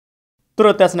ទូរ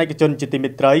ទស្សនិកជនជាទីមេ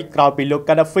ត្រីក្រោយពីលោក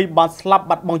កាដាហ្វីបានស្លាប់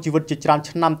បាត់បង់ជីវិតជាច្រើន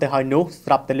ឆ្នាំទៅហើយនោះស្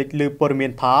រាប់តែលេចឮព័ត៌មា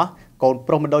នថាកូន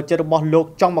ប្រុសម្ដងចិត្តរបស់លោក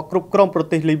ចង់មកគ្រប់គ្រងប្រ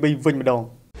ទេសលីប៊ីវិញម្ដង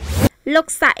លោក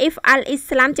សាអ៊ីហ្វអាល់អ៊ី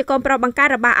ស្លាមជាកូនប្រុសបង្ការ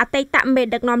របស់អតីតមេ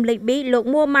ដឹកនាំលីប៊ីលោក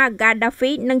មូម៉ាហ្កាដាហ្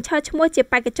វីនឹងឈរឈ្មោះជា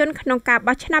បេក្ខជនក្នុងការ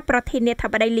បោះឆ្នោតប្រធានាធិ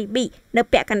បតីលីប៊ីនៅ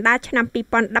ពាក់កណ្ដាលឆ្នាំ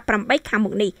2018ខាងមុ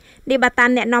ខនេះបានតាម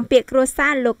អ្នកនាំពាក្យគ្រួសា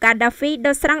រលោកកាដាហ្វី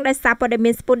ដោយស្រង់ដោយសារព័ត៌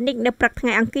មានស្ពូតនិកនៅព្រឹកថ្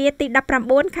ងៃអង្គារទី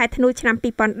19ខែធ្នូឆ្នាំ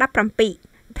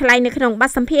2017ថ្លែងនៅក្នុងបទ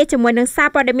សម្ភាសន៍ជាមួយនឹងសារ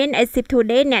ព័ត៌មាន Egypt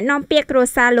Today អ្នកនាំពាក្យគ្រួ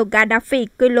សារលោក Gaddafi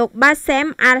គឺលោក Bassem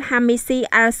Al-Hamisi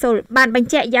Al-Sol បានបញ្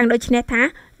ជាក់យ៉ាងដូចនេះថា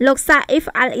លោកសាអ៊ីហ្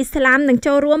វអាល់អ៊ីស្លាមនឹង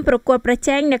ចូលរួមប្រកួតប្រ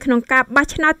ជែងនៅក្នុងការបោះ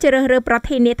ឆ្នោតជ្រើសរើសប្រ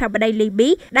ធានាធិបតីលីប៊ី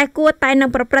ដែលគួរតែនឹង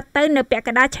ប្រព្រឹត្តទៅនៅពាក់ក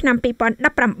ណ្ដាលឆ្នាំ2018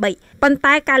ប៉ុន្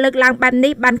តែការលើកឡើងបែប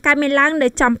នេះបានកើតមានឡើងនៅ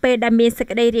ចំពេលដែលមានសេច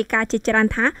ក្តីរាយការណ៍ជាច្រើន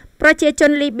ថាប្រជាជ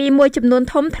នលីប៊ីមួយចំនួន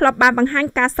ធំធ្លាប់បានបង្ហាញ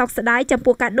ការសោកស្ដាយចំ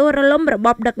ពោះការដួលរលំរប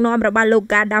បដឹកនាំរបស់លោក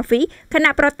Gaddafi ខ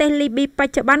ណៈប្រទេសលីប៊ីប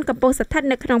ច្ចុប្បន្នកំពុងស្ថិត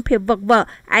នៅក្នុងភាពវឹកវរ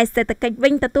ឯសេដ្ឋកិច្ចវិ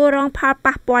ញទទួលរងផល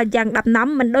ប៉ះពាល់យ៉ាងដំណំ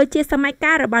មិនដូចជាសម័យ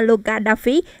កាលរបស់លោក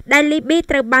Gaddafi ដែលលីប៊ី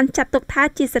ត្រូវបានចាត់ទុកថា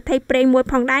ជាស្ថិប្រេងមួយ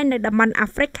ផងដែរនៅតំបន់អា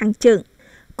ហ្វ្រិកខាងជើង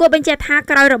គួរបញ្ជាក់ថា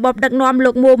ក្រោយរបបដឹកនាំ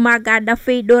លោកមូម៉ាហ្កាដាហ្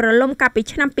វីដួលរលំកាលពី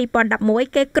ឆ្នាំ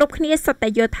2011គេគ្រប់គ្នាសុទ្ធតែ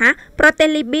យល់ថាប្រទេស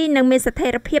លីប៊ីនឹងមានស្ថិ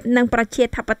រភាពនិងប្រជា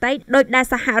ធិបតេយ្យដោយដែល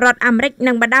សហរដ្ឋអាមេរិក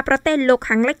និងបណ្ដាប្រទេសលោក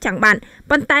ខាងលិចចង់បាន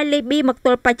ប៉ុន្តែលីប៊ីមកទ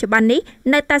ល់បច្ចុប្បន្ននេះ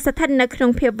នៅតែស្ថិតនៅក្នុ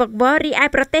ងភាពវឹកវររីឯ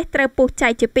ប្រទេសត្រូវពុះចែ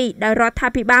កជាពីរដោយរដ្ឋា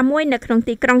ភិបាលមួយនៅក្នុង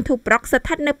ទីក្រុងទូប្រុកស្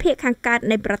ថិតនៅភាគខាងកើត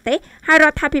នៃប្រទេសហើយរ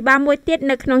ដ្ឋាភិបាលមួយទៀត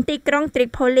នៅក្នុងទីក្រុងត្រី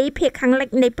ផូលីភាគខាងលិច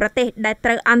នៃប្រទេសដែលត្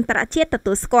រូវអន្តរជាតិទ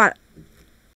ទួលស្គាល់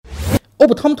ឧ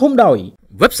បត្ថម្ភធំដោយ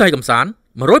website កំសាន្ត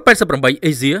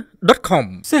 188asia.com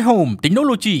Sehome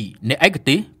Technology អ្នកឯក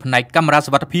ទេសផ្នែកកាមេរ៉ា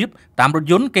សុវត្ថិភាពតាមរថ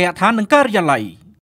យន្តគេហដ្ឋាននិងការិយាល័យ